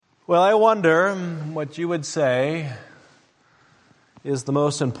Well, I wonder what you would say is the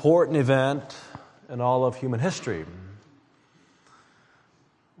most important event in all of human history.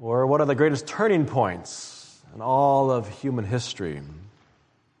 Or what are the greatest turning points in all of human history?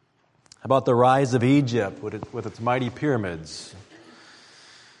 How about the rise of Egypt with its mighty pyramids?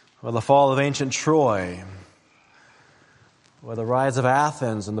 Or the fall of ancient Troy? Or the rise of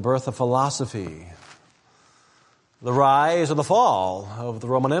Athens and the birth of philosophy? The rise or the fall of the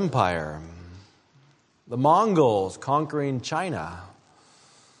Roman Empire? The Mongols conquering China?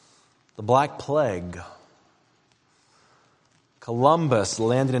 The Black Plague? Columbus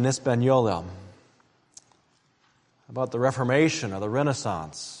landing in Hispaniola? About the Reformation or the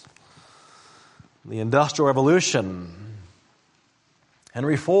Renaissance? The Industrial Revolution?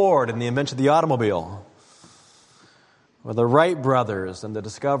 Henry Ford and the invention of the automobile? Or the Wright brothers and the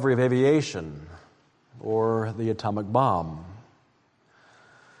discovery of aviation? Or the atomic bomb?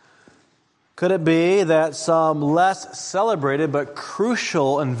 Could it be that some less celebrated but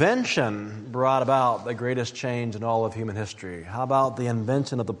crucial invention brought about the greatest change in all of human history? How about the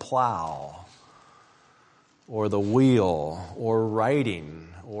invention of the plow, or the wheel, or writing,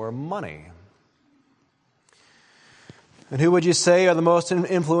 or money? And who would you say are the most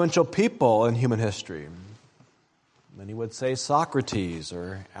influential people in human history? Many would say Socrates,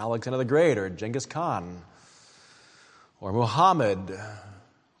 or Alexander the Great, or Genghis Khan, or Muhammad,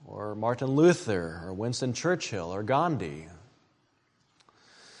 or Martin Luther, or Winston Churchill, or Gandhi.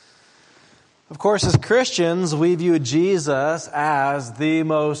 Of course, as Christians, we view Jesus as the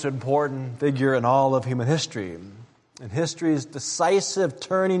most important figure in all of human history. And history's decisive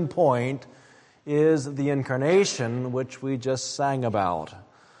turning point is the incarnation, which we just sang about.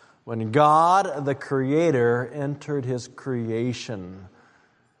 When God, the Creator, entered His creation,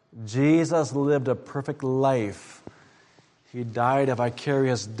 Jesus lived a perfect life. He died a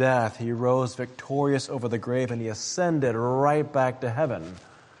vicarious death. He rose victorious over the grave, and He ascended right back to heaven.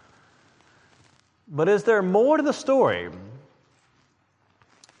 But is there more to the story?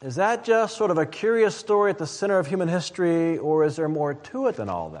 Is that just sort of a curious story at the center of human history, or is there more to it than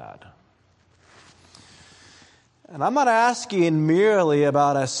all that? And I'm not asking merely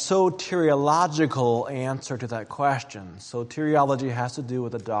about a soteriological answer to that question. Soteriology has to do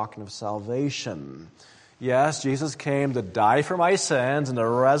with the doctrine of salvation. Yes, Jesus came to die for my sins and to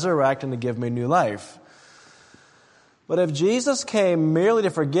resurrect and to give me new life. But if Jesus came merely to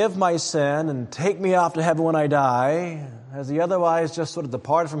forgive my sin and take me off to heaven when I die, has He otherwise just sort of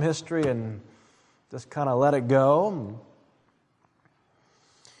departed from history and just kind of let it go?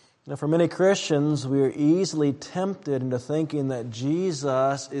 Now, for many Christians, we are easily tempted into thinking that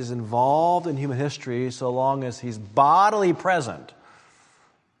Jesus is involved in human history so long as He's bodily present.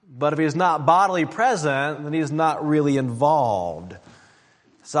 But if He's not bodily present, then He's not really involved.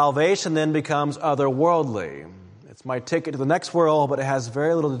 Salvation then becomes otherworldly. It's my ticket to the next world, but it has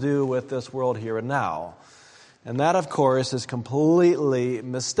very little to do with this world here and now. And that, of course, is completely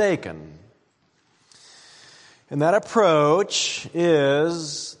mistaken. And that approach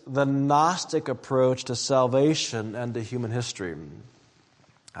is the Gnostic approach to salvation and to human history.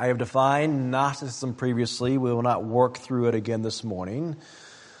 I have defined Gnosticism previously. We will not work through it again this morning.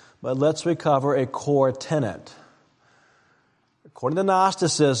 But let's recover a core tenet. According to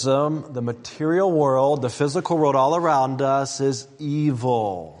Gnosticism, the material world, the physical world all around us is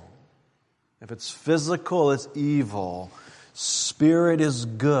evil. If it's physical, it's evil. Spirit is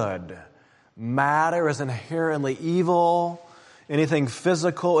good. Matter is inherently evil. Anything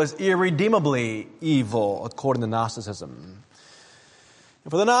physical is irredeemably evil, according to Gnosticism.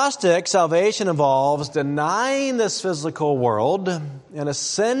 For the Gnostic, salvation involves denying this physical world and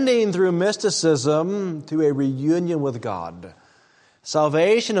ascending through mysticism to a reunion with God.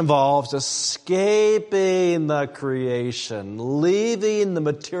 Salvation involves escaping the creation, leaving the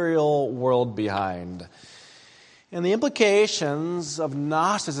material world behind. And the implications of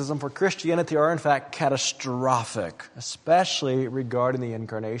Gnosticism for Christianity are in fact catastrophic, especially regarding the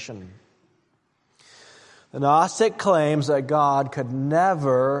incarnation. The Gnostic claims that God could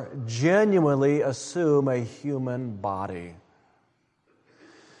never genuinely assume a human body.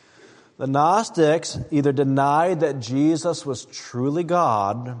 The Gnostics either denied that Jesus was truly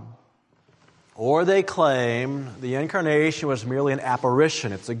God, or they claim the incarnation was merely an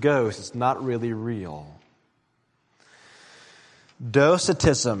apparition. It's a ghost. It's not really real.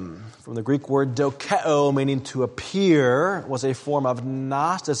 Docetism, from the Greek word dokeo, meaning to appear, was a form of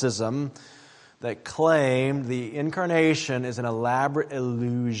Gnosticism that claimed the incarnation is an elaborate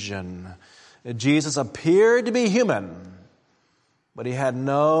illusion. Jesus appeared to be human, but He had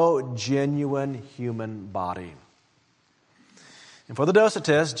no genuine human body. And for the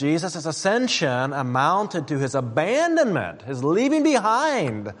Docetists, Jesus' ascension amounted to his abandonment, his leaving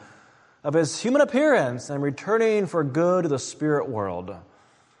behind of his human appearance and returning for good to the spirit world.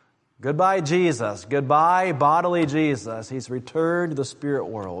 Goodbye, Jesus. Goodbye, bodily Jesus. He's returned to the spirit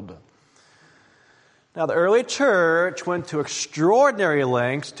world. Now, the early church went to extraordinary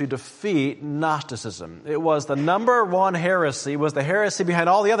lengths to defeat Gnosticism. It was the number one heresy, was the heresy behind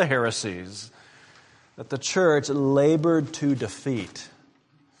all the other heresies that the church labored to defeat.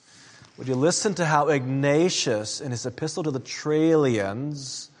 Would you listen to how Ignatius, in his epistle to the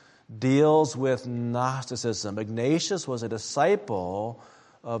Trallians, deals with Gnosticism? Ignatius was a disciple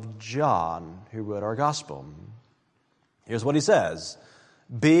of John, who wrote our gospel. Here's what he says: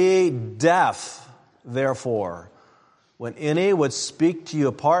 "Be deaf, therefore, when any would speak to you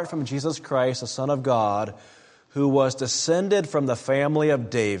apart from Jesus Christ, the Son of God, who was descended from the family of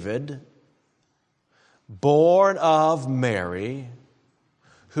David, born of Mary,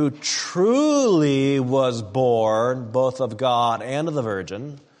 who truly was born both of God and of the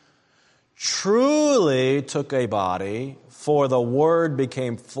Virgin, truly took a body, for the Word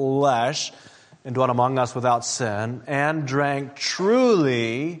became flesh and dwelt among us without sin, and drank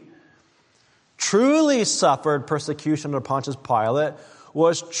truly suffered persecution under Pontius Pilate,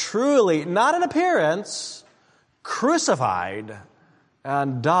 was truly, not in appearance, crucified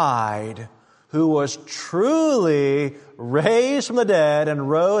and died, who was truly raised from the dead and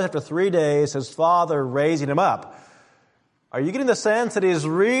rose after 3 days, his Father raising him up." Are you getting the sense that he's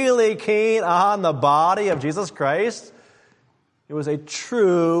really keen on the body of Jesus Christ? It was a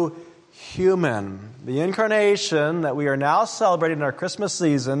true human. The incarnation that we are now celebrating in our Christmas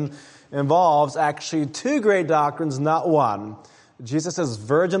season involves actually two great doctrines, not one: Jesus'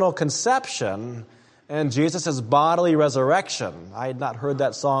 virginal conception and Jesus' bodily resurrection. I had not heard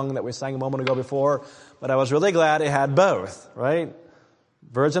that song that we sang a moment ago before, but I was really glad it had both, right?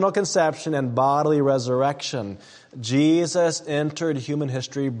 Virginal conception and bodily resurrection. Jesus entered human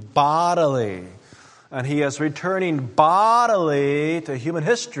history bodily, and he is returning bodily to human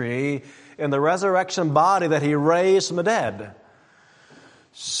history in the resurrection body that he raised from the dead.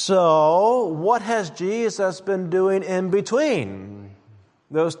 So, what has Jesus been doing in between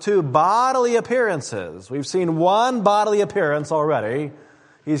those two bodily appearances? We've seen one bodily appearance already.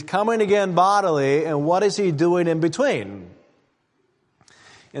 He's coming again bodily, and what is he doing in between?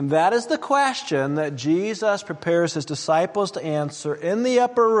 And that is the question that Jesus prepares his disciples to answer in the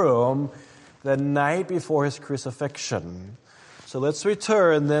upper room the night before his crucifixion. So let's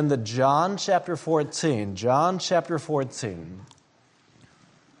return then to John chapter 14. John chapter 14.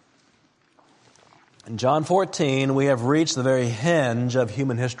 In John 14, we have reached the very hinge of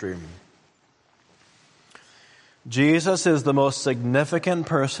human history. Jesus is the most significant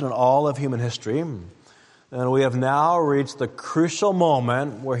person in all of human history. And we have now reached the crucial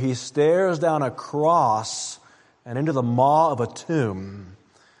moment where he stares down a cross and into the maw of a tomb.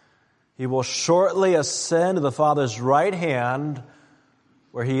 He will shortly ascend to the Father's right hand,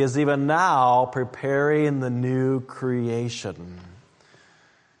 where he is even now preparing the new creation.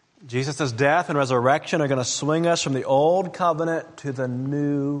 Jesus' death and resurrection are going to swing us from the old covenant to the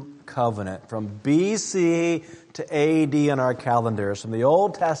new covenant, from BC to AD in our calendars, from the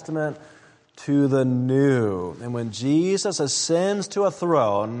Old Testament to the new. And when Jesus ascends to a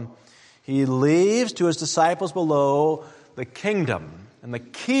throne, he leaves to his disciples below the kingdom and the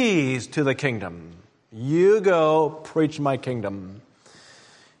keys to the kingdom. You go preach my kingdom.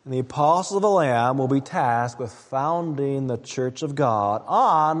 And the apostles of the Lamb will be tasked with founding the church of God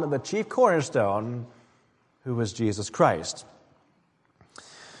on the chief cornerstone, who is Jesus Christ.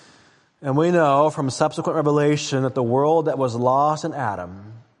 And we know from subsequent revelation that the world that was lost in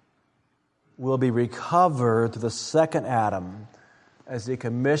Adam will be recovered through the second Adam, as he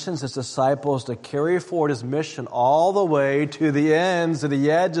commissions his disciples to carry forward his mission all the way to the ends, to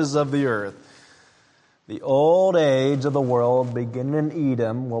the edges of the earth. The old age of the world, beginning in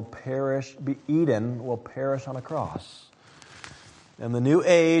Eden, will perish on a cross. And the new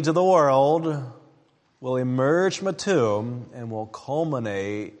age of the world will emerge from a tomb and will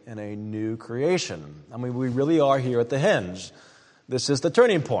culminate in a new creation. I mean, we really are here at the hinge. This is the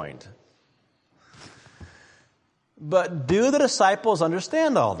turning point. But do the disciples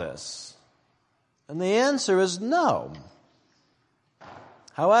understand all this? And the answer is no.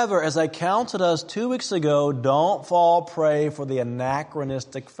 However, as I counseled us 2 weeks ago, don't fall prey for the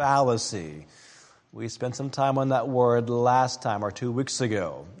anachronistic fallacy. We spent some time on that word last time, or 2 weeks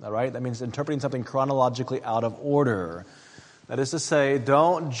ago. All right? That means interpreting something chronologically out of order. That is to say,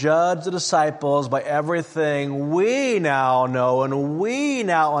 don't judge the disciples by everything we now know and we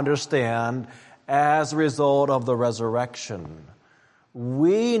now understand as a result of the resurrection.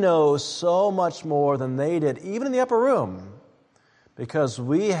 We know so much more than they did, even in the upper room, because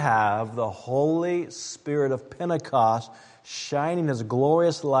we have the Holy Spirit of Pentecost shining His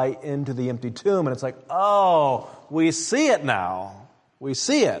glorious light into the empty tomb. And it's like, oh, we see it now. We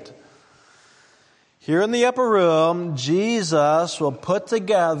see it. Here in the upper room, Jesus will put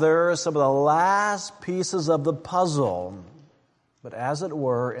together some of the last pieces of the puzzle, but as it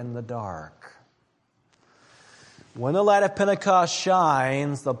were, in the dark. When the light of Pentecost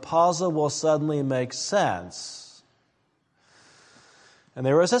shines, the puzzle will suddenly make sense. And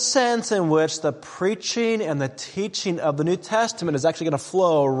there is a sense in which the preaching and the teaching of the New Testament is actually going to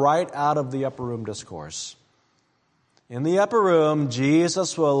flow right out of the upper room discourse. In the upper room,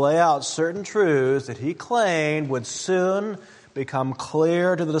 Jesus will lay out certain truths that He claimed would soon become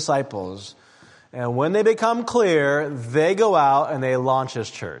clear to the disciples. And when they become clear, they go out and they launch His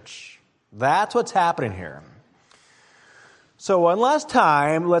church. That's what's happening here. So one last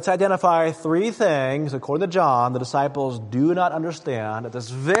time, let's identify three things, according to John, the disciples do not understand at this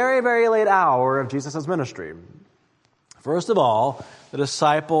very, very late hour of Jesus' ministry. First of all, the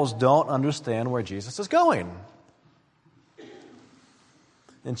disciples don't understand where Jesus is going.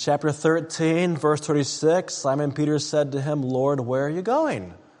 In chapter 13, verse 36, Simon Peter said to Him, "Lord, where are you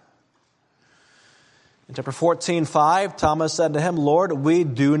going?" In chapter 14:5, Thomas said to Him, "Lord, we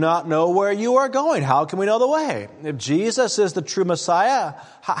do not know where you are going. How can we know the way?" If Jesus is the true Messiah,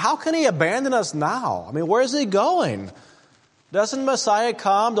 how can He abandon us now? I mean, where is He going? Doesn't Messiah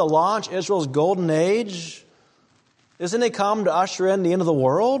come to launch Israel's golden age? Isn't He come to usher in the end of the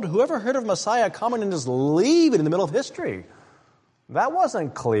world? Whoever heard of Messiah coming and just leaving in the middle of history? That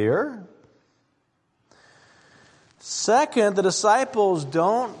wasn't clear. Second, the disciples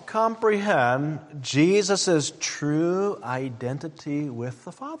don't comprehend Jesus' true identity with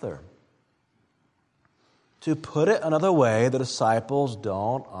the Father. To put it another way, the disciples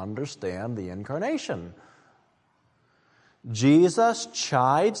don't understand the incarnation. Jesus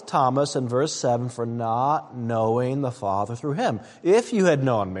chides Thomas in verse 7 for not knowing the Father through Him. If you had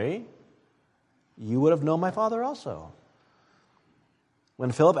known me, you would have known my Father also.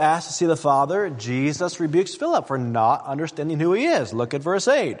 When Philip asked to see the Father, Jesus rebukes Philip for not understanding who He is. Look at verse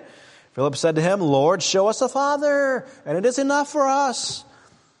 8. Philip said to Him, "Lord, show us the Father, and it is enough for us."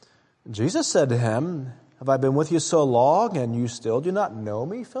 Jesus said to him, "Have I been with you so long, and you still do not know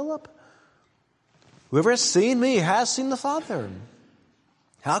me, Philip? Whoever has seen me has seen the Father.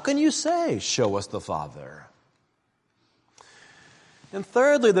 How can you say, 'Show us the Father'?" And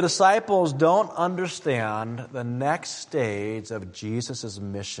thirdly, the disciples don't understand the next stage of Jesus'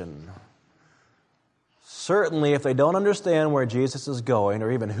 mission. Certainly, if they don't understand where Jesus is going,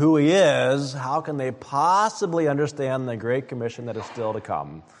 or even who He is, how can they possibly understand the Great Commission that is still to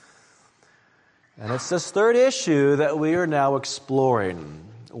come? And it's this third issue that we are now exploring.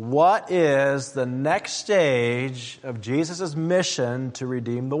 What is the next stage of Jesus' mission to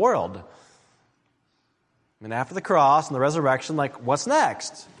redeem the world? And after the cross and the resurrection, what's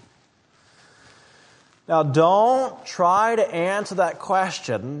next? Now, don't try to answer that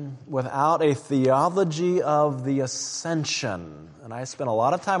question without a theology of the ascension. And I spent a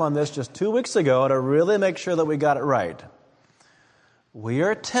lot of time on this just 2 weeks ago to really make sure that we got it right. We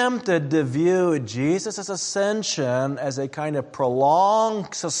are tempted to view Jesus' ascension as a kind of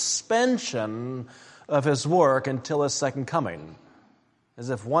prolonged suspension of His work until His second coming. As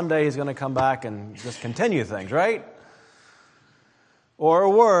if one day He's going to come back and just continue things, right? Or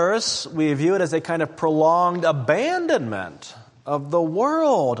worse, we view it as a kind of prolonged abandonment of the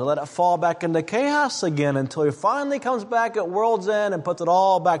world to let it fall back into chaos again until He finally comes back at world's end and puts it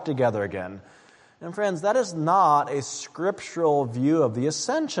all back together again. And friends, that is not a scriptural view of the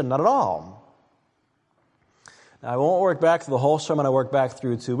ascension, not at all. Now, I won't work back through the whole sermon I worked back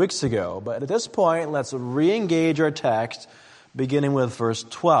through 2 weeks ago, but at this point, let's re-engage our text beginning with verse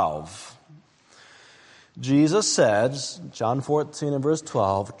 12. Jesus says, John 14 and verse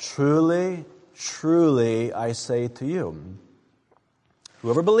 12, "Truly, truly, I say to you,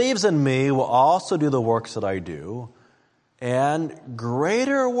 whoever believes in me will also do the works that I do, and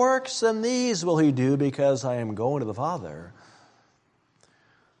greater works than these will he do, because I am going to the Father.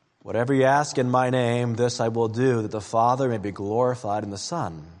 Whatever you ask in my name, this I will do, that the Father may be glorified in the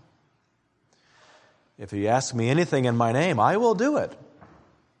Son. If you ask me anything in my name, I will do it.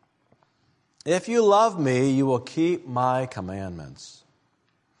 If you love me, you will keep my commandments.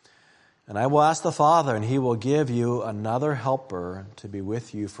 And I will ask the Father, and He will give you another helper to be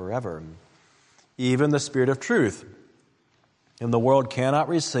with you forever, even the Spirit of truth, whom the world cannot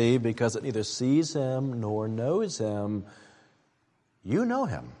receive because it neither sees Him nor knows Him. You know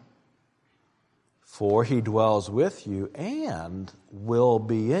Him, for he dwells with you and will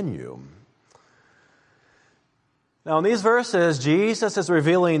be in you. Now, in these verses, Jesus is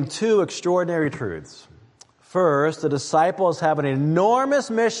revealing two extraordinary truths. First, the disciples have an enormous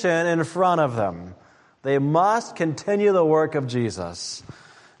mission in front of them. They must continue the work of Jesus.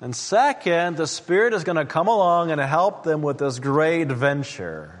 And second, the Spirit is going to come along and help them with this great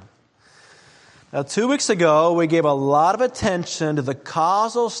venture. Now, 2 weeks ago, we gave a lot of attention to the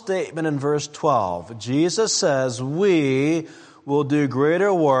causal statement in verse 12. Jesus says, we will do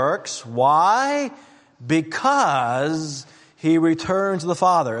greater works. Why? Because he returns to the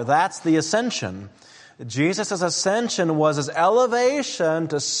Father. That's the ascension. Jesus' ascension was his elevation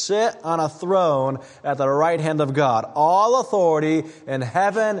to sit on a throne at the right hand of God. All authority in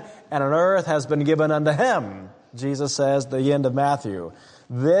heaven and on earth has been given unto him, Jesus says at the end of Matthew.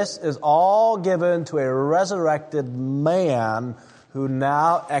 This is all given to a resurrected man who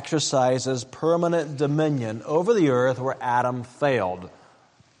now exercises permanent dominion over the earth where Adam failed.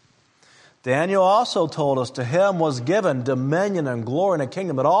 Daniel also told us to him was given dominion and glory and a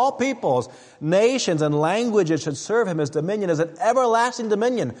kingdom, that all peoples, nations, and languages should serve him. His dominion is an everlasting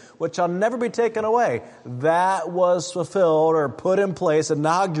dominion, which shall never be taken away. That was fulfilled or put in place,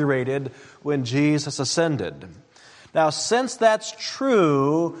 inaugurated when Jesus ascended. Now, since that's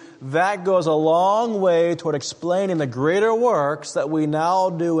true, that goes a long way toward explaining the greater works that we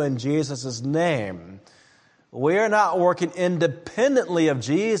now do in Jesus' name. We are not working independently of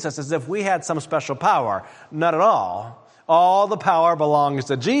Jesus as if we had some special power. Not at all. All the power belongs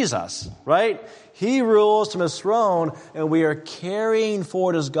to Jesus, right? He rules from his throne, and we are carrying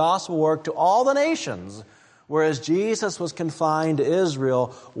forward his gospel work to all the nations. Whereas Jesus was confined to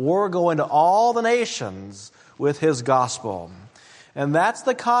Israel, we're going to all the nations with his gospel. And that's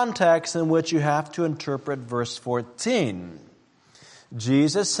the context in which you have to interpret verse 14.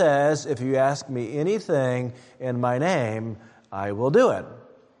 Jesus says, if you ask me anything in my name, I will do it.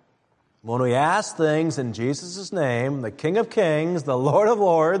 When we ask things in Jesus' name, the King of Kings, the Lord of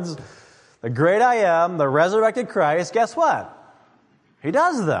Lords, the great I am, the resurrected Christ, guess what? He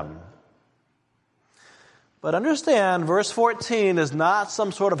does them. But understand, verse 14 is not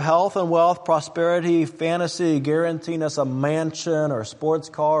some sort of health and wealth, prosperity, fantasy guaranteeing us a mansion or a sports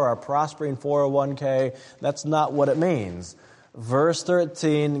car or a prospering 401k. That's not what it means. Verse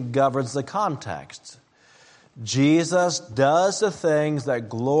 13 governs the context. Jesus does the things that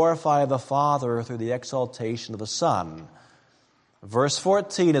glorify the Father through the exaltation of the Son. Verse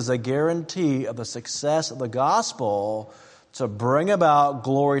 14 is a guarantee of the success of the gospel to bring about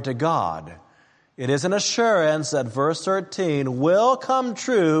glory to God. It is an assurance that verse 13 will come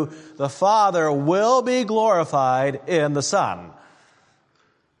true. The Father will be glorified in the Son.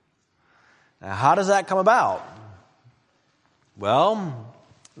 Now, how does that come about? Well,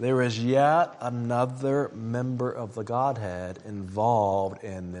 there is yet another member of the Godhead involved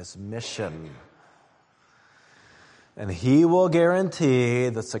in this mission. And he will guarantee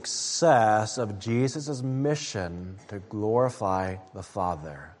the success of Jesus' mission to glorify the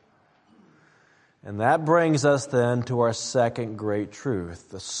Father. And that brings us then to our second great truth.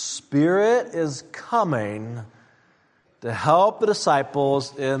 The Spirit is coming to help the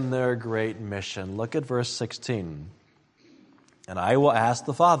disciples in their great mission. Look at verse 16. And I will ask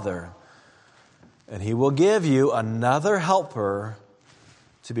the Father, and he will give you another helper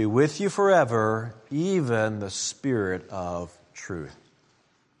to be with you forever, even the Spirit of truth.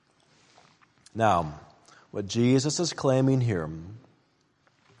 Now, what Jesus is claiming here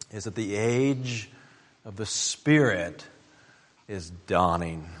is that the age of the Spirit is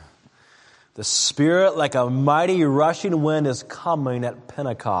dawning. The Spirit, like a mighty rushing wind, is coming at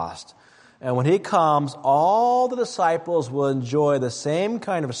Pentecost. And when he comes, all the disciples will enjoy the same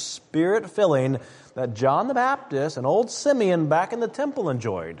kind of Spirit filling that John the Baptist and old Simeon back in the temple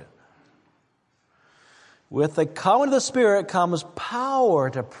enjoyed. With the coming of the Spirit comes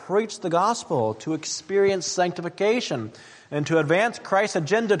power to preach the gospel, to experience sanctification, and to advance Christ's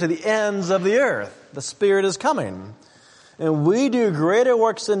agenda to the ends of the earth. The Spirit is coming. And we do greater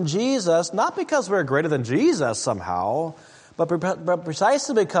works than Jesus, not because we're greater than Jesus somehow, but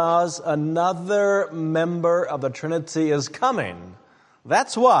precisely because another member of the Trinity is coming.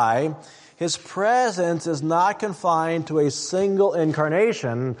 That's why his presence is not confined to a single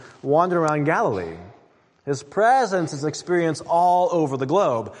incarnation wandering around Galilee. His presence is experienced all over the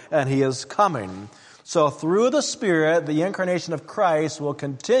globe, and he is coming. So through the Spirit, the incarnation of Christ will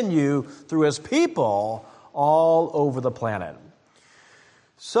continue through his people all over the planet.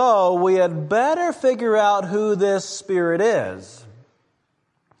 So we had better figure out who this Spirit is.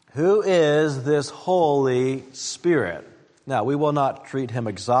 Who is this Holy Spirit? Now, we will not treat him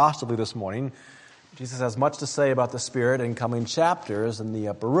exhaustively this morning, Jesus has much to say about the Spirit in coming chapters in the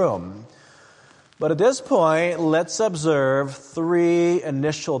upper room. But at this point, let's observe three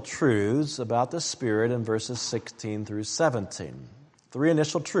initial truths about the Spirit in verses 16 through 17. Three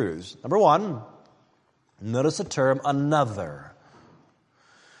initial truths. Number one, notice the term another.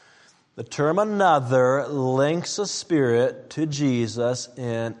 The term another links the Spirit to Jesus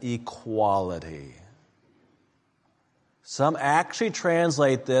in equality. Some actually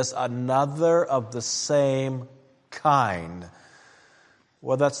translate this another of the same kind.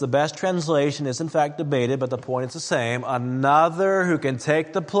 Well, that's the best translation is in fact debated, but the point is the same. Another who can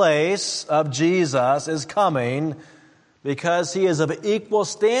take the place of Jesus is coming because he is of equal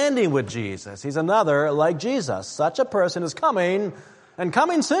standing with Jesus. He's another like Jesus. Such a person is coming and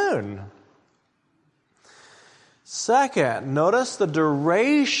coming soon. Second, notice the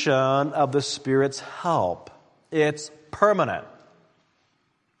duration of the Spirit's help. It's permanent.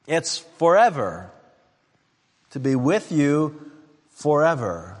 It's forever. To be with you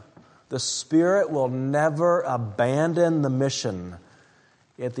forever. The Spirit will never abandon the mission.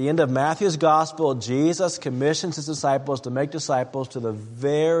 At the end of Matthew's Gospel, Jesus commissions his disciples to make disciples to the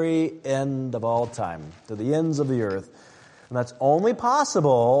very end of all time, to the ends of the earth. And that's only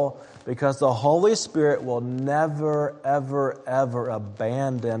possible because the Holy Spirit will never, ever, ever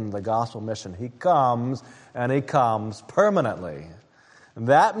abandon the gospel mission. He comes, and he comes permanently. And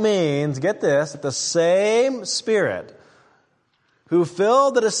that means, get this, that the same Spirit who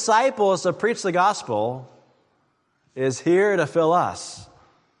filled the disciples to preach the gospel is here to fill us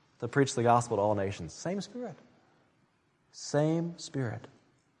to preach the gospel to all nations. Same Spirit. Same Spirit.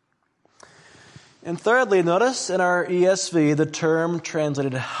 And thirdly, notice in our ESV the term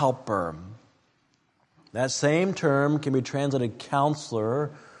translated helper. That same term can be translated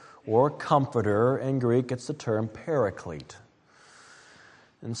counselor or comforter. In Greek, it's the term paraclete.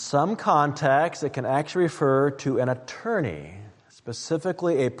 In some contexts, it can actually refer to an attorney,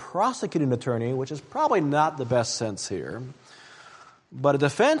 specifically a prosecuting attorney, which is probably not the best sense here. But a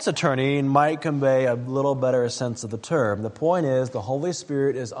defense attorney might convey a little better sense of the term. The point is, the Holy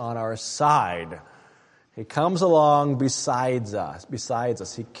Spirit is on our side. He comes along besides us.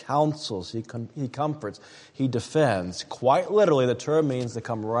 He counsels, he comforts, he defends. Quite literally, the term means to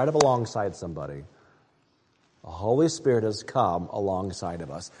come right up alongside somebody. The Holy Spirit has come alongside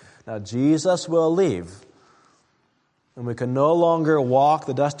of us. Now, Jesus will leave. And we can no longer walk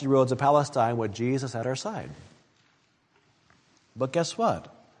the dusty roads of Palestine with Jesus at our side. But guess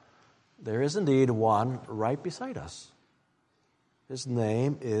what? There is indeed one right beside us. His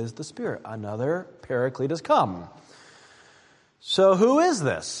name is the Spirit. Another paraclete has come. So who is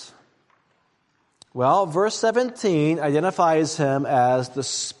this? Well, verse 17 identifies him as the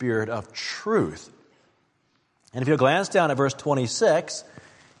Spirit of truth. And if you glance down at verse 26,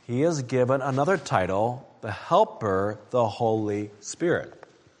 he is given another title, the Helper, the Holy Spirit.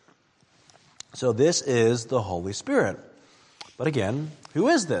 So this is the Holy Spirit. But again, who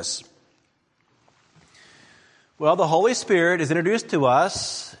is this? Well, the Holy Spirit is introduced to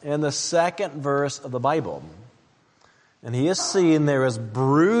us in the second verse of the Bible. And he is seen there as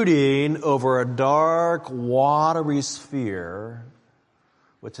brooding over a dark, watery sphere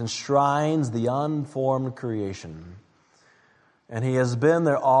which enshrines the unformed creation. And he has been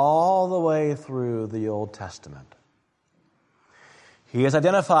there all the way through the Old Testament. He is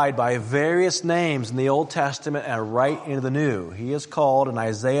identified by various names in the Old Testament and right into the New. He is called in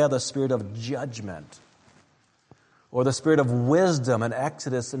Isaiah the Spirit of judgment, or the Spirit of wisdom in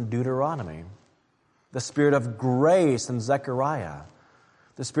Exodus and Deuteronomy, the Spirit of grace in Zechariah,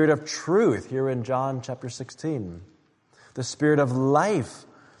 the Spirit of truth here in John chapter 16, the Spirit of life,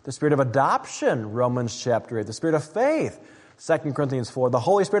 the Spirit of adoption, Romans chapter 8, the Spirit of faith, 2 Corinthians 4, the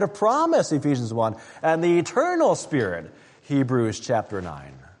Holy Spirit of promise, Ephesians 1, and the eternal Spirit, Hebrews chapter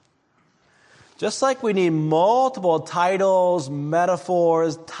 9. Just like we need multiple titles,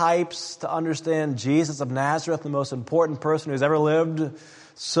 metaphors, types to understand Jesus of Nazareth, the most important person who's ever lived,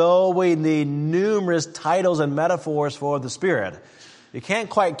 so we need numerous titles and metaphors for the Spirit. You can't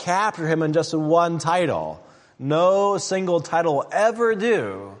quite capture him in just one title. No single title will ever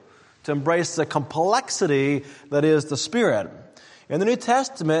do to embrace the complexity that is the Spirit. In the New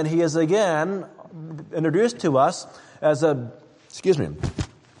Testament, he is again introduced to us as I have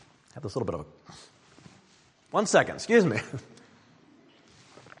this little bit of a... One second, excuse me.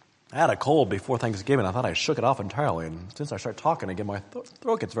 I had a cold before Thanksgiving. I thought I shook it off entirely. And since I start talking again, my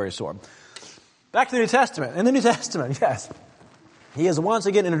throat gets very sore. Back to the New Testament. In the New Testament, yes. He is once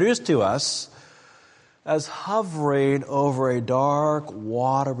again introduced to us as hovering over a dark,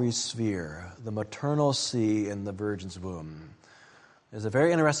 watery sphere, the maternal sea in the Virgin's womb. is a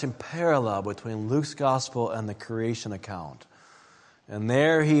very interesting parallel between Luke's gospel and the creation account. And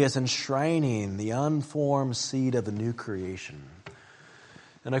there he is enshrining the unformed seed of the new creation.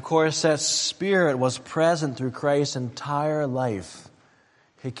 And of course, that Spirit was present through Christ's entire life.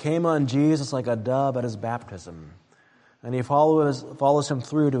 He came on Jesus like a dove at his baptism. And he follows him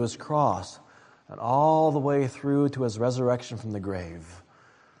through to his cross and all the way through to his resurrection from the grave.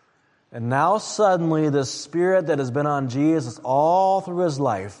 And now suddenly the Spirit that has been on Jesus all through his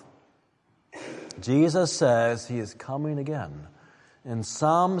life, Jesus says he is coming again. In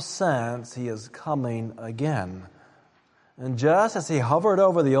some sense, he is coming again. And just as he hovered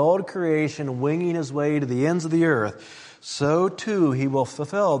over the old creation, winging his way to the ends of the earth, so too he will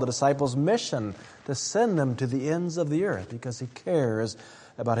fulfill the disciples' mission to send them to the ends of the earth because he cares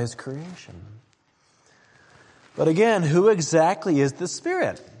about his creation. But again, who exactly is the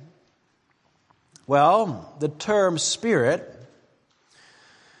Spirit? Well, the term Spirit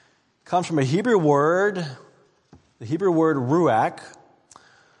comes from a Hebrew word, the Hebrew word ruach,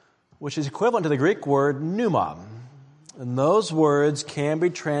 which is equivalent to the Greek word pneuma. And those words can be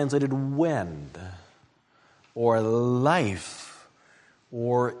translated wind, or life,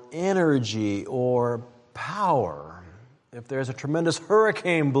 or energy, or power. If there's a tremendous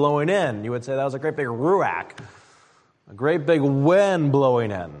hurricane blowing in, you would say that was a great big ruach, a great big wind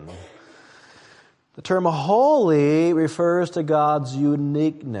blowing in. The term holy refers to God's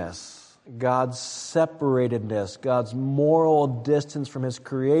uniqueness, God's separatedness, God's moral distance from his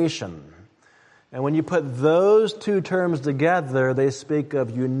creation. And when you put those two terms together, they speak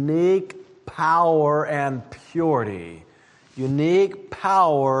of unique power and purity. Unique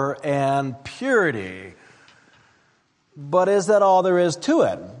power and purity. But is that all there is to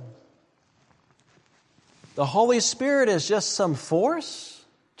it? The Holy Spirit is just some force?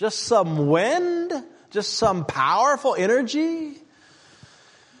 Just some wind? Just some powerful energy?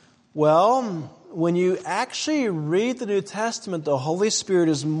 Well, when you actually read the New Testament, the Holy Spirit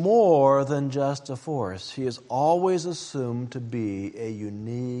is more than just a force. He is always assumed to be a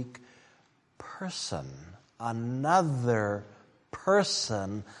unique person, another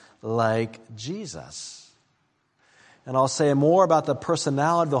person like Jesus. And I'll say more about the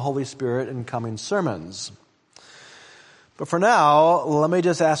personality of the Holy Spirit in coming sermons. But for now, let me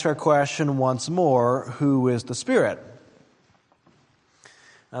just ask our question once more, who is the Spirit?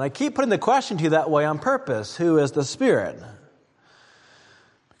 And I keep putting the question to you that way on purpose. Who is the Spirit?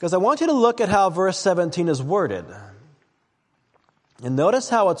 Because I want you to look at how verse 17 is worded. And notice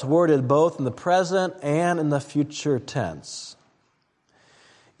how it's worded both in the present and in the future tense.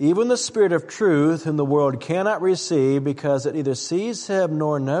 Even the Spirit of truth, whom the world cannot receive because it neither sees him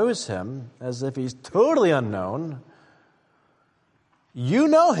nor knows him, as if he's totally unknown. You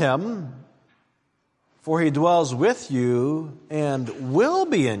know him, for he dwells with you and will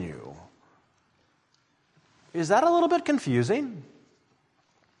be in you. Is that a little bit confusing?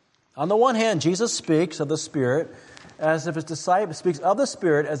 On the one hand, Jesus speaks of the Spirit as if his disciples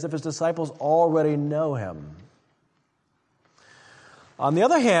already know him. On the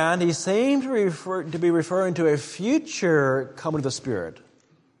other hand, he seems to be referring to a future coming of the Spirit.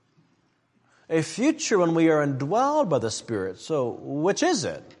 A future when we are indwelled by the Spirit. So, which is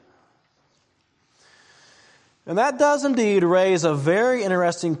it? And that does indeed raise a very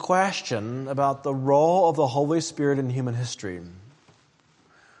interesting question about the role of the Holy Spirit in human history.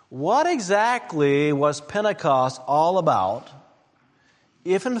 What exactly was Pentecost all about,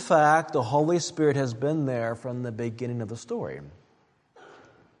 if in fact the Holy Spirit has been there from the beginning of the story?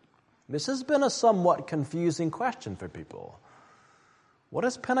 This has been a somewhat confusing question for people. What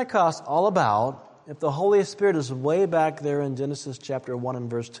is Pentecost all about if the Holy Spirit is way back there in Genesis chapter 1 and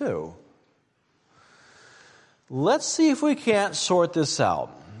verse 2? Let's see if we can't sort this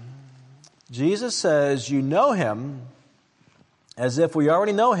out. Jesus says, you know him as if we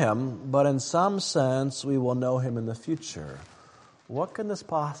already know him, but in some sense we will know him in the future. What can this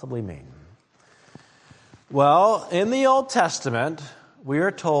possibly mean? Well, in the Old Testament, we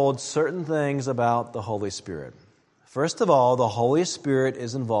are told certain things about the Holy Spirit. First of all, the Holy Spirit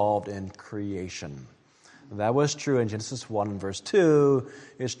is involved in creation. That was true in Genesis 1 and verse 2.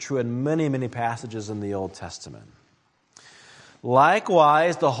 It's true in many, many passages in the Old Testament.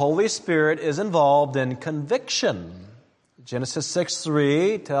 Likewise, the Holy Spirit is involved in conviction. Genesis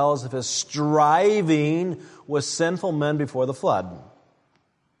 6:3 tells of his striving with sinful men before the flood.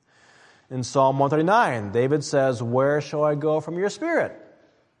 In Psalm 139, David says, where shall I go from your Spirit?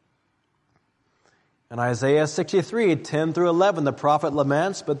 In Isaiah 63, 10 through 11, the prophet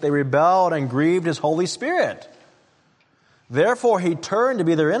laments, but they rebelled and grieved his Holy Spirit. Therefore he turned to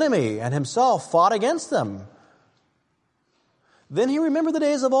be their enemy and himself fought against them. Then he remembered the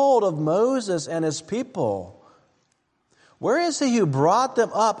days of old of Moses and his people. Where is he who brought them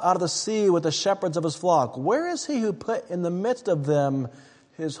up out of the sea with the shepherds of his flock? Where is he who put in the midst of them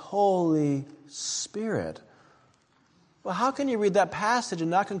his Holy Spirit? Well, how can you read that passage and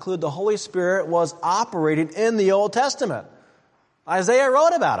not conclude the Holy Spirit was operating in the Old Testament? Isaiah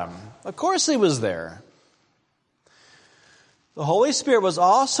wrote about him. Of course he was there. The Holy Spirit was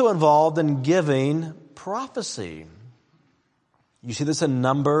also involved in giving prophecy. You see this in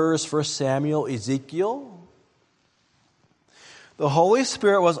Numbers, 1 Samuel, Ezekiel. The Holy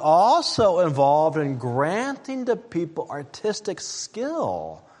Spirit was also involved in granting to people artistic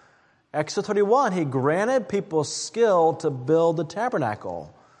skill. Exodus 31, he granted people skill to build the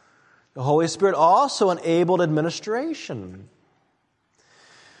tabernacle. The Holy Spirit also enabled administration.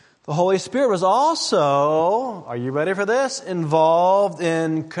 The Holy Spirit was also, are you ready for this, involved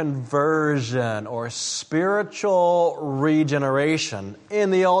in conversion or spiritual regeneration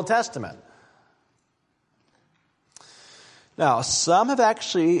in the Old Testament. Now, some have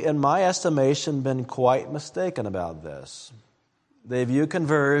actually, in my estimation, been quite mistaken about this. They view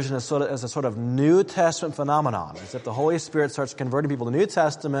conversion as a sort of New Testament phenomenon, as if the Holy Spirit starts converting people in the New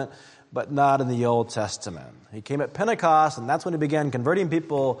Testament, but not in the Old Testament. He came at Pentecost, and that's when he began converting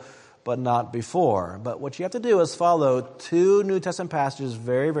people, but not before. But what you have to do is follow two New Testament passages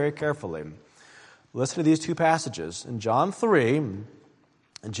very, very carefully. Listen to these two passages. In John 3,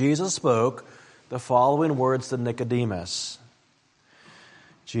 Jesus spoke the following words to Nicodemus.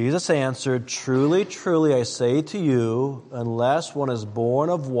 Jesus answered, "Truly, truly, I say to you, unless one is born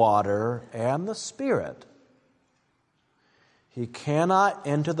of water and the Spirit, he cannot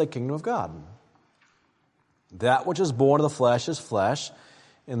enter the kingdom of God. That which is born of the flesh is flesh,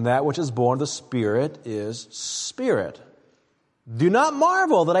 and that which is born of the Spirit is spirit. Do not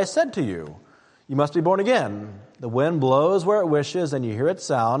marvel that I said to you, you must be born again. The wind blows where it wishes, and you hear its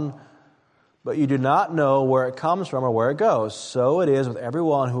sound, but you do not know where it comes from or where it goes. So it is with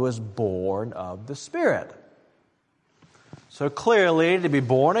everyone who is born of the Spirit." So clearly, to be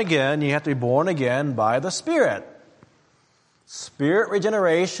born again, you have to be born again by the Spirit. Spirit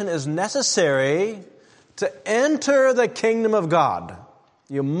regeneration is necessary to enter the kingdom of God.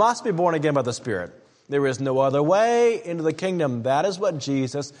 You must be born again by the Spirit. There is no other way into the kingdom. That is what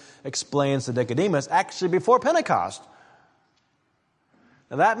Jesus explains to Nicodemus, actually before Pentecost.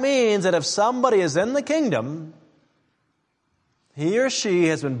 Now that means that if somebody is in the kingdom, he or she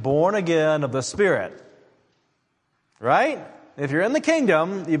has been born again of the Spirit. Right? If you're in the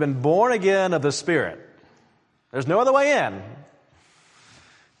kingdom, you've been born again of the Spirit. There's no other way in.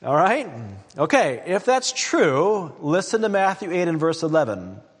 All right? Okay, if that's true, listen to Matthew 8 and verse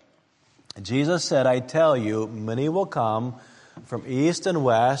 11. Jesus said, "I tell you, many will come from east and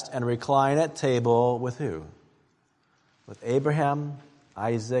west and recline at table with who? With Abraham,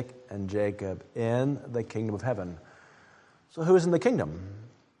 Isaac, and Jacob in the kingdom of heaven." So who's in the kingdom?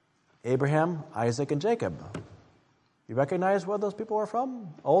 Abraham, Isaac, and Jacob. You recognize where those people are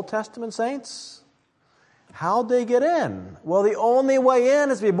from? Old Testament saints? How'd they get in? Well, the only way in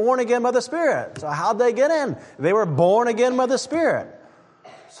is to be born again by the Spirit. So how'd they get in? They were born again by the Spirit.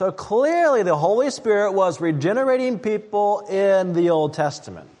 So clearly the Holy Spirit was regenerating people in the Old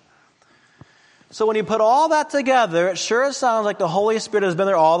Testament. So when you put all that together, it sure sounds like the Holy Spirit has been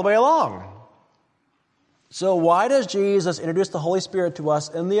there all the way along. So why does Jesus introduce the Holy Spirit to us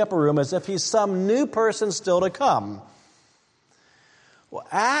in the upper room as if he's some new person still to come? Well,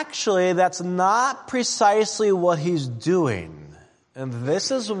 actually, that's not precisely what he's doing. And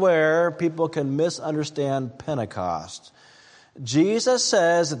this is where people can misunderstand Pentecost. Jesus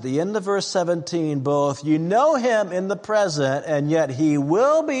says at the end of verse 17, both you know him in the present, and yet he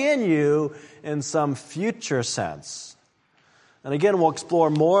will be in you in some future sense. And again, we'll explore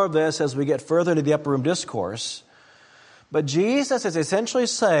more of this as we get further into the upper room discourse. But Jesus is essentially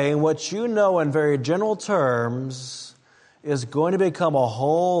saying what you know in very general terms is going to become a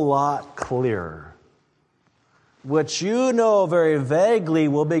whole lot clearer. What you know very vaguely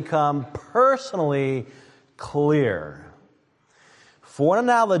will become personally clear. For an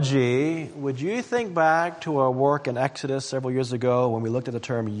analogy, would you think back to our work in Exodus several years ago when we looked at the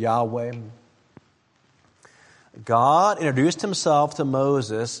term Yahweh? God introduced himself to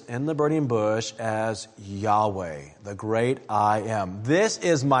Moses in the burning bush as Yahweh, the great I am. This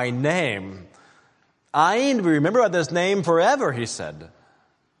is my name. I need to be remembered by this name forever, he said.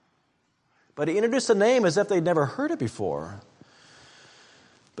 But he introduced the name as if they'd never heard it before.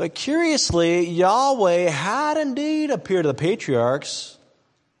 But curiously, Yahweh had indeed appeared to the patriarchs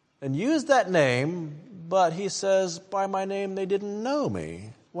and used that name, but he says, by my name they didn't know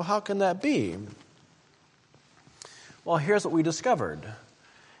me. Well, how can that be? Well, here's what we discovered.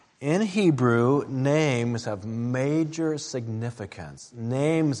 In Hebrew, names have major significance.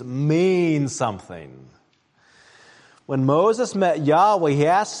 Names mean something. When Moses met Yahweh, he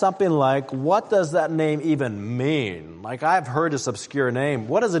asked something like, what does that name even mean? Like, I've heard this obscure name.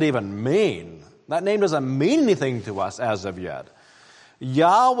 What does it even mean? That name doesn't mean anything to us as of yet.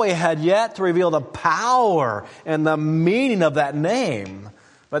 Yahweh had yet to reveal the power and the meaning of that name.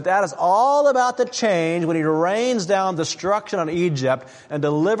 But that is all about to change when he rains down destruction on Egypt and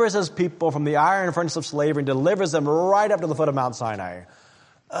delivers his people from the iron furnace of slavery and delivers them right up to the foot of Mount Sinai.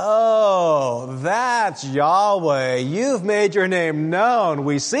 Oh, that's Yahweh. You've made your name known.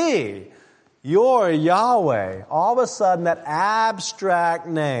 We see. You're Yahweh. All of a sudden, that abstract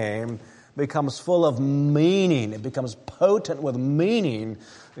name becomes full of meaning. It becomes potent with meaning.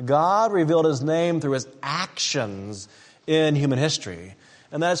 God revealed his name through his actions in human history.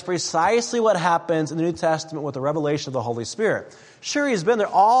 And that is precisely what happens in the New Testament with the revelation of the Holy Spirit. Sure, he's been there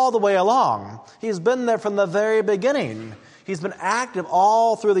all the way along. He's been there from the very beginning. He's been active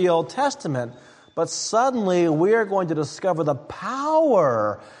all through the Old Testament. But suddenly we are going to discover the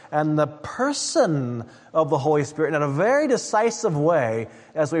power and the person of the Holy Spirit in a very decisive way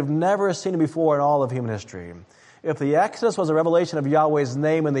as we've never seen it before in all of human history. If the Exodus was a revelation of Yahweh's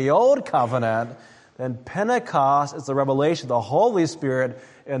name in the Old Covenant, then Pentecost is the revelation of the Holy Spirit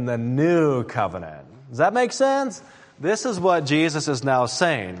in the New Covenant. Does that make sense? This is what Jesus is now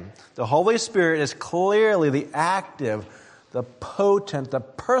saying. The Holy Spirit is clearly the active, the potent, the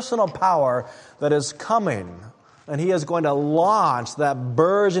personal power that is coming. And he is going to launch that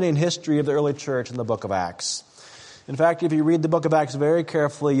burgeoning history of the early church in the book of Acts. In fact, if you read the book of Acts very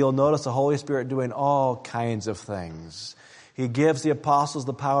carefully, you'll notice the Holy Spirit doing all kinds of things. He gives the apostles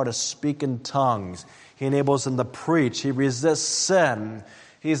the power to speak in tongues. He enables them to preach. He resists sin.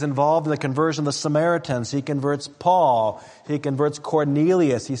 He's involved in the conversion of the Samaritans. He converts Paul. He converts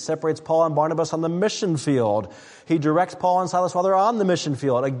Cornelius. He separates Paul and Barnabas on the mission field. He directs Paul and Silas while they're on the mission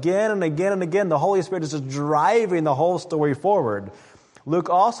field. Again and again and again, the Holy Spirit is just driving the whole story forward. Luke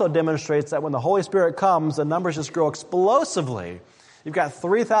also demonstrates that when the Holy Spirit comes, the numbers just grow explosively. You've got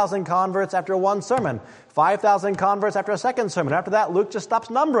 3,000 converts after one sermon, 5,000 converts after a second sermon. After that, Luke just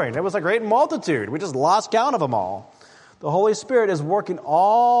stops numbering. It was a great multitude. We just lost count of them all. The Holy Spirit is working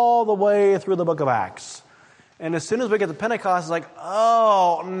all the way through the book of Acts. And as soon as we get to Pentecost, it's like,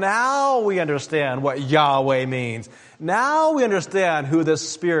 oh, now we understand what Yahweh means. Now we understand who this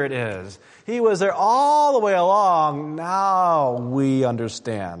Spirit is. He was there all the way along. Now we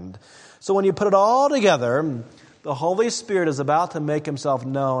understand. So when you put it all together, the Holy Spirit is about to make himself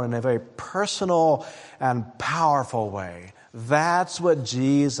known in a very personal and powerful way. That's what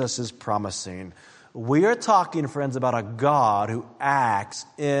Jesus is promising. We are talking, friends, about a God who acts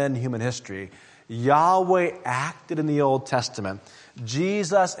in human history. Yahweh acted in the Old Testament.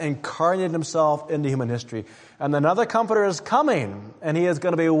 Jesus incarnated himself into human history. And another Comforter is coming, and he is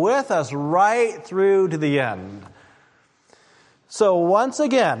going to be with us right through to the end. So once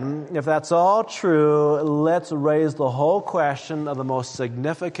again, if that's all true, let's raise the whole question of the most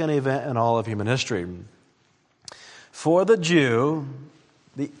significant event in all of human history. For the Jew,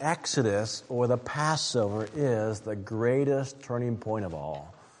 the Exodus, or the Passover, is the greatest turning point of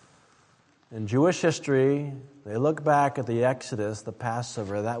all. In Jewish history, they look back at the Exodus, the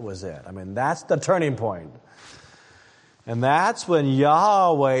Passover, that was it. I mean, that's the turning point. And that's when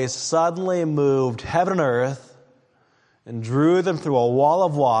Yahweh suddenly moved heaven and earth and drew them through a wall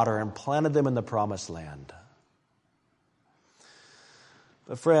of water and planted them in the promised land.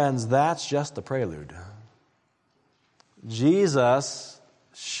 But friends, that's just the prelude. Jesus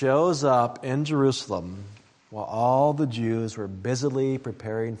shows up in Jerusalem while all the Jews were busily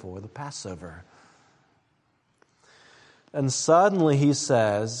preparing for the Passover. And suddenly he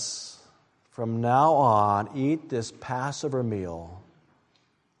says, from now on, eat this Passover meal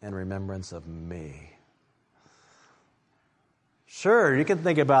in remembrance of me. Sure, you can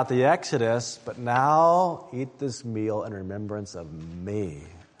think about the Exodus, but now eat this meal in remembrance of me.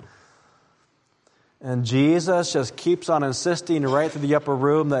 And Jesus just keeps on insisting right through the upper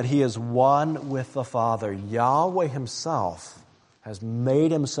room that he is one with the Father. Yahweh himself has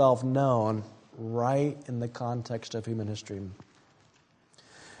made himself known right in the context of human history.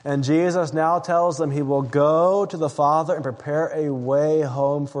 And Jesus now tells them he will go to the Father and prepare a way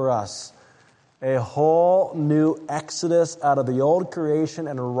home for us. A whole new exodus out of the old creation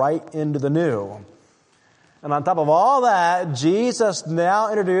and right into the new. And on top of all that, Jesus now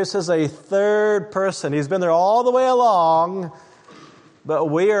introduces a third person. He's been there all the way along, but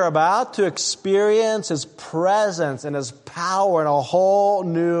we are about to experience his presence and his power in a whole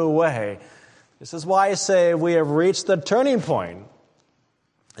new way. This is why I say we have reached the turning point.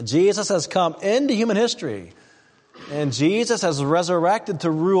 Jesus has come into human history, and Jesus has resurrected to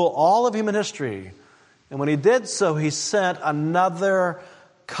rule all of human history. And when he did so, he sent another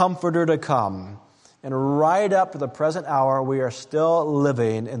comforter to come. And right up to the present hour, we are still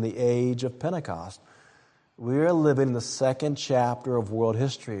living in the age of Pentecost. We are living in the second chapter of world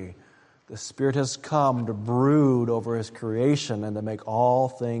history. The Spirit has come to brood over his creation and to make all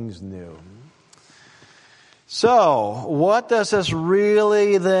things new. So, what does this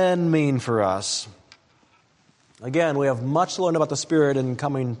really then mean for us? Again, we have much to learn about the Spirit in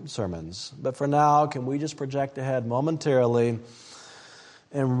coming sermons. But for now, can we just project ahead momentarily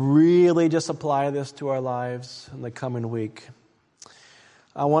and really just apply this to our lives in the coming week?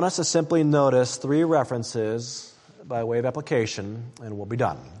 I want us to simply notice 3 references by way of application, and we'll be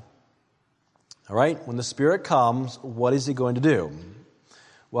done. All right? When the Spirit comes, what is he going to do?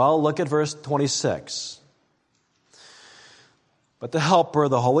 Well, look at verse 26. But the Helper,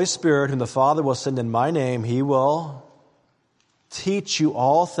 the Holy Spirit, whom the Father will send in my name, he will teach you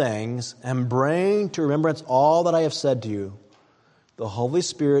all things and bring to remembrance all that I have said to you. The Holy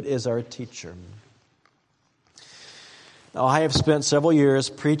Spirit is our teacher. Now, I have spent several years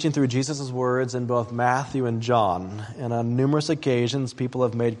preaching through Jesus' words in both Matthew and John, and on numerous occasions, people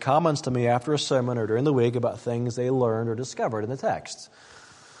have made comments to me after a sermon or during the week about things they learned or discovered in the text.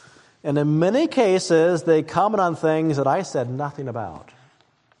 And in many cases, they comment on things that I said nothing about.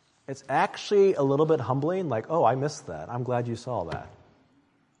 It's actually a little bit humbling, like, oh, I missed that. I'm glad you saw that.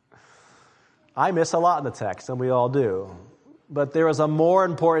 I miss a lot in the text, and we all do. But there is a more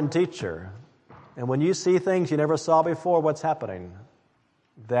important teacher. And when you see things you never saw before, what's happening?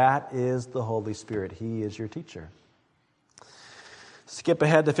 That is the Holy Spirit. He is your teacher. Skip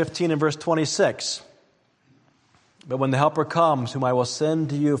ahead to 15 and verse 26. But when the Helper comes, whom I will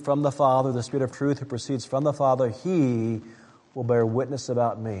send to you from the Father, the Spirit of truth who proceeds from the Father, he will bear witness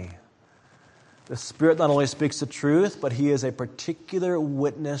about me. The Spirit not only speaks the truth, but he is a particular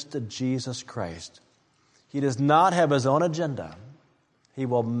witness to Jesus Christ. He does not have his own agenda. He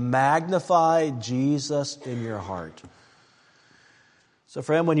will magnify Jesus in your heart. So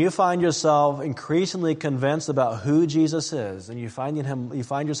friend, when you find yourself increasingly convinced about who Jesus is, and you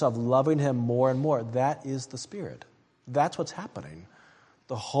find yourself loving him more and more, that is the Spirit. That's what's happening.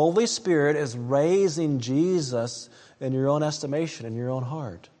 The Holy Spirit is raising Jesus in your own estimation, in your own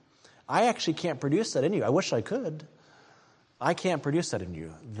heart. I actually can't produce that in you. I wish I could. I can't produce that in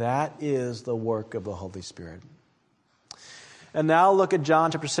you. That is the work of the Holy Spirit. And now look at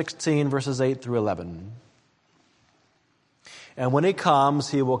John chapter 16, verses 8 through 11. And when he comes,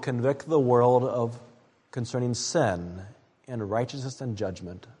 he will convict the world concerning sin and righteousness and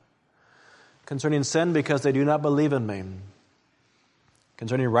judgment. Concerning sin, because they do not believe in me.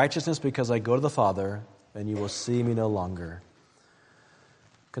 Concerning righteousness, because I go to the Father, and you will see me no longer.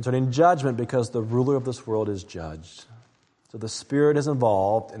 Concerning judgment, because the ruler of this world is judged. So the Spirit is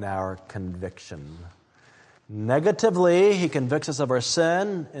involved in our conviction. Negatively, he convicts us of our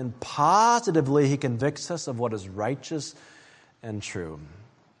sin, and positively, he convicts us of what is righteous and true.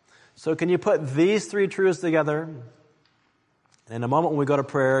 So can you put these 3 truths together? In a moment when we go to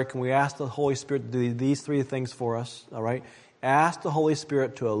prayer, can we ask the Holy Spirit to do these 3 things for us? All right? Ask the Holy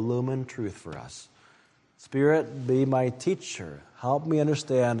Spirit to illumine truth for us. Spirit, be my teacher. Help me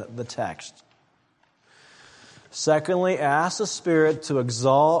understand the text. Secondly, ask the Spirit to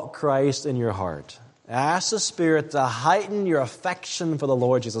exalt Christ in your heart. Ask the Spirit to heighten your affection for the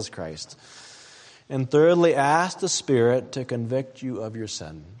Lord Jesus Christ. And thirdly, ask the Spirit to convict you of your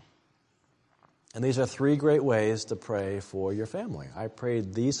sin. And these are 3 great ways to pray for your family. I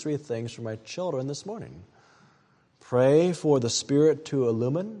prayed these 3 things for my children this morning. Pray for the Spirit to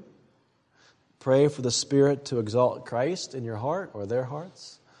illumine. Pray for the Spirit to exalt Christ in your heart or their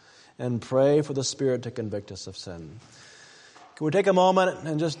hearts. And pray for the Spirit to convict us of sin. Can we take a moment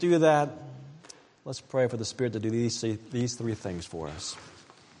and just do that? Let's pray for the Spirit to do these 3 things for us.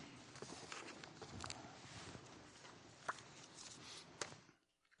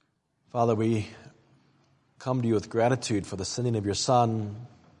 Father, we come to you with gratitude for the sending of your Son.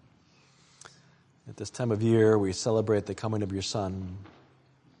 At this time of year, we celebrate the coming of your Son.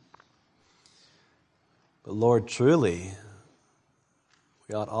 But Lord, truly,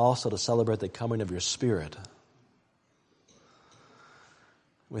 we ought also to celebrate the coming of your Spirit.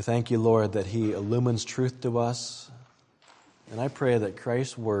 We thank you, Lord, that he illumines truth to us. And I pray that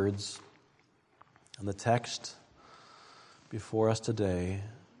Christ's words and the text before us today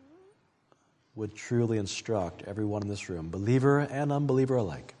would truly instruct everyone in this room, believer and unbeliever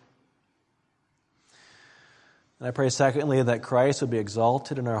alike. And I pray, secondly, that Christ would be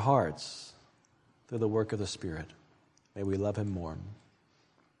exalted in our hearts, through the work of the Spirit. May we love him more.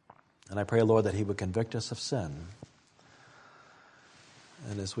 And I pray, Lord, that he would convict us of sin.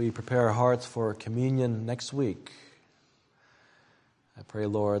 And as we prepare our hearts for communion next week, I pray,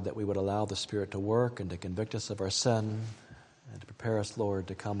 Lord, that we would allow the Spirit to work and to convict us of our sin and to prepare us, Lord,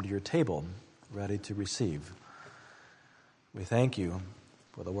 to come to your table ready to receive. We thank you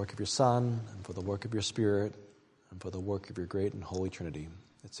for the work of your Son and for the work of your Spirit and for the work of your great and holy Trinity.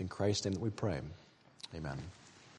 It's in Christ's name that we pray. Amen.